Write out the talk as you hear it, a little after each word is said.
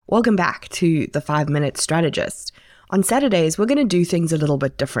Welcome back to the 5-Minute Strategist. On Saturdays, we're going to do things a little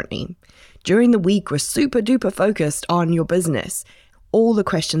bit differently. During the week, we're super duper focused on your business. All the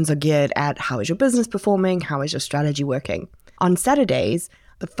questions are geared at how is your business performing? How is your strategy working? On Saturdays,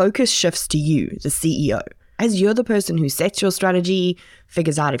 the focus shifts to you, the CEO. As you're the person who sets your strategy,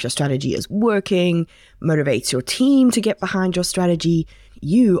 figures out if your strategy is working, motivates your team to get behind your strategy,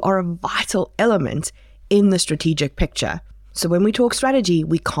 you are a vital element in the strategic picture. So when we talk strategy,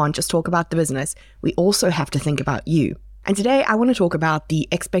 we can't just talk about the business. We also have to think about you. And today I want to talk about the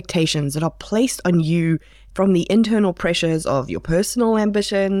expectations that are placed on you from the internal pressures of your personal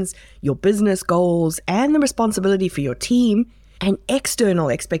ambitions, your business goals, and the responsibility for your team, and external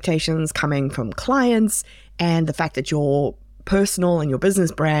expectations coming from clients and the fact that your personal and your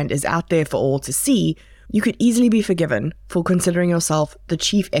business brand is out there for all to see. You could easily be forgiven for considering yourself the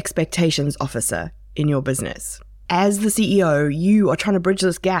chief expectations officer in your business. As the CEO, you are trying to bridge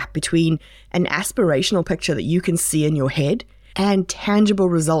this gap between an aspirational picture that you can see in your head and tangible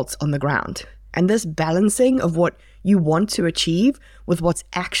results on the ground. And this balancing of what you want to achieve with what's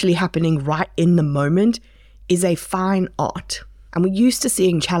actually happening right in the moment is a fine art. And we're used to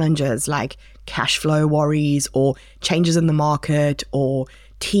seeing challenges like cash flow worries or changes in the market or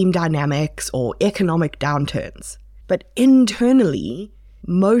team dynamics or economic downturns. But internally,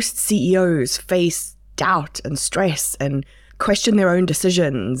 most CEOs face doubt and stress and question their own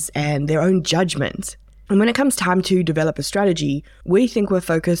decisions and their own judgment. And when it comes time to develop a strategy, we think we're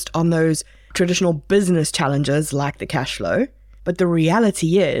focused on those traditional business challenges like the cash flow. But the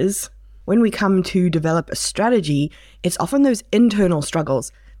reality is, when we come to develop a strategy, it's often those internal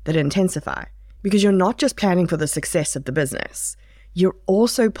struggles that intensify, because you're not just planning for the success of the business. You're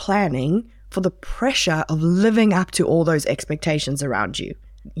also planning for the pressure of living up to all those expectations around you.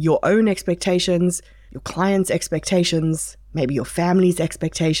 Your own expectations, your clients' expectations, maybe your family's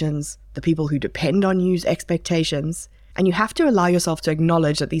expectations, the people who depend on you's expectations. And you have to allow yourself to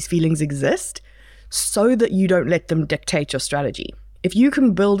acknowledge that these feelings exist so that you don't let them dictate your strategy. If you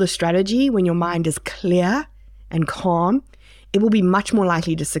can build a strategy when your mind is clear and calm, it will be much more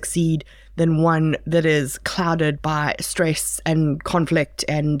likely to succeed than one that is clouded by stress and conflict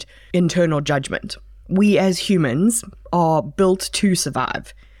and internal judgment. We as humans are built to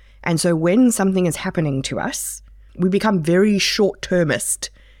survive. And so when something is happening to us, we become very short-termist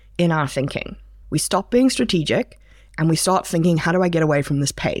in our thinking. We stop being strategic and we start thinking, how do I get away from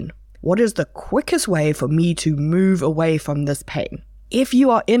this pain? What is the quickest way for me to move away from this pain? If you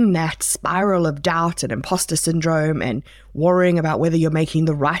are in that spiral of doubt and imposter syndrome and worrying about whether you're making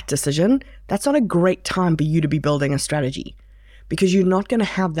the right decision, that's not a great time for you to be building a strategy, because you're not going to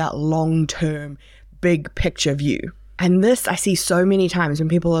have that long-term, big picture view. And this I see so many times when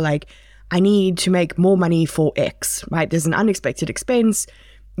people are like, I need to make more money for X, right? There's an unexpected expense.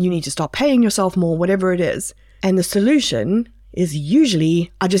 You need to start paying yourself more, whatever it is. And the solution is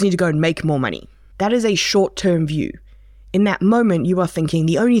usually, I just need to go and make more money. That is a short-term view. In that moment, you are thinking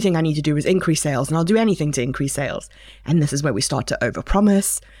the only thing I need to do is increase sales, and I'll do anything to increase sales. And this is where we start to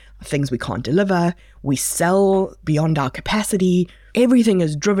overpromise things we can't deliver. We sell beyond our capacity. Everything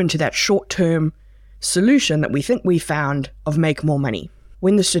is driven to that short-term solution that we think we found of make more money,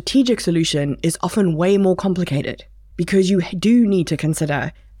 when the strategic solution is often way more complicated, because you do need to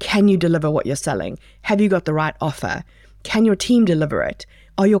consider, can you deliver what you're selling? Have you got the right offer? Can your team deliver it?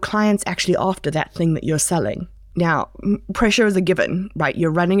 Are your clients actually after that thing that you're selling? Now, pressure is a given, right? You're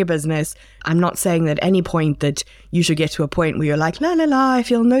running a business. I'm not saying that at any point that you should get to a point where you're like, la, I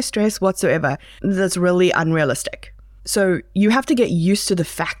feel no stress whatsoever. That's really unrealistic. So you have to get used to the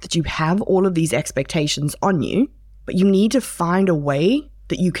fact that you have all of these expectations on you, but you need to find a way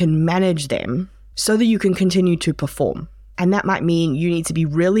that you can manage them so that you can continue to perform. And that might mean you need to be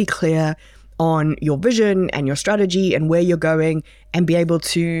really clear on your vision and your strategy and where you're going, and be able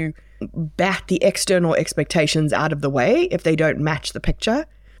to bat the external expectations out of the way if they don't match the picture.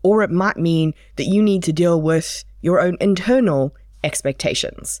 Or it might mean that you need to deal with your own internal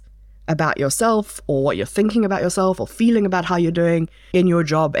expectations about yourself, or what you're thinking about yourself, or feeling about how you're doing in your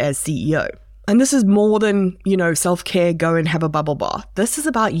job as CEO. And this is more than, self-care, go and have a bubble bath. This is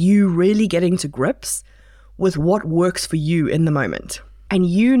about you really getting to grips with what works for you in the moment. And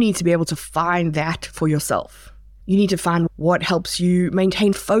you need to be able to find that for yourself. You need to find what helps you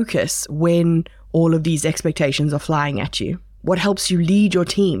maintain focus when all of these expectations are flying at you. What helps you lead your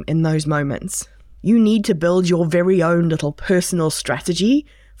team in those moments. You need to build your very own little personal strategy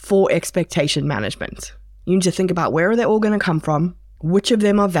for expectation management. You need to think about where are they all going to come from, which of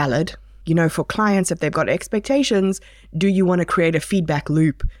them are valid. For clients, if they've got expectations, do you want to create a feedback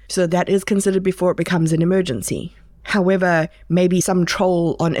loop so that is considered before it becomes an emergency? However, maybe some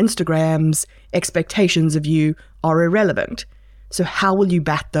troll on Instagram's expectations of you are irrelevant. So how will you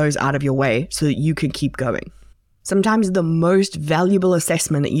bat those out of your way so that you can keep going? Sometimes the most valuable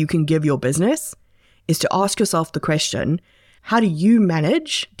assessment that you can give your business is to ask yourself the question, how do you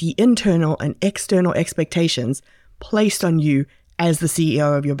manage the internal and external expectations placed on you as the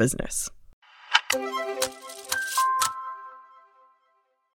CEO of your business?